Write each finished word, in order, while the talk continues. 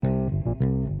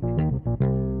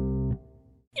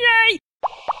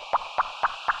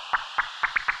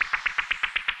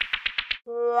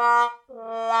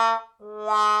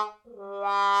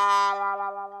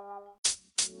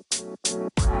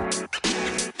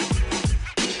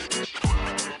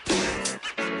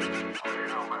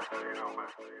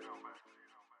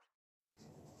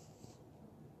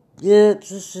Yep,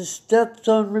 this is Steps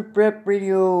on Rip Rap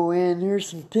Radio, and here's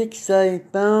some pics I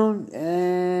found,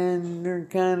 and they're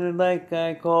kind of like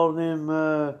I call them,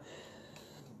 I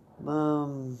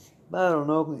don't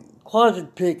know,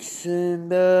 closet pics,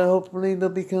 and hopefully they'll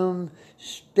become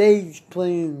stage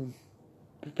playing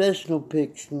professional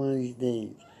pics one of these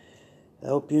days. I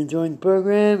hope you enjoyed the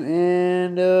program,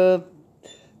 and if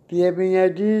you have any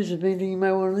ideas of anything you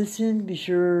might want to listen, be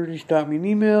sure to stop me an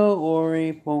email or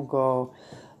a phone call.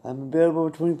 I'm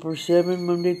available 24/7,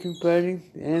 Monday through Friday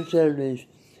and Saturdays.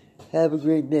 Have a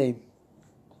great day.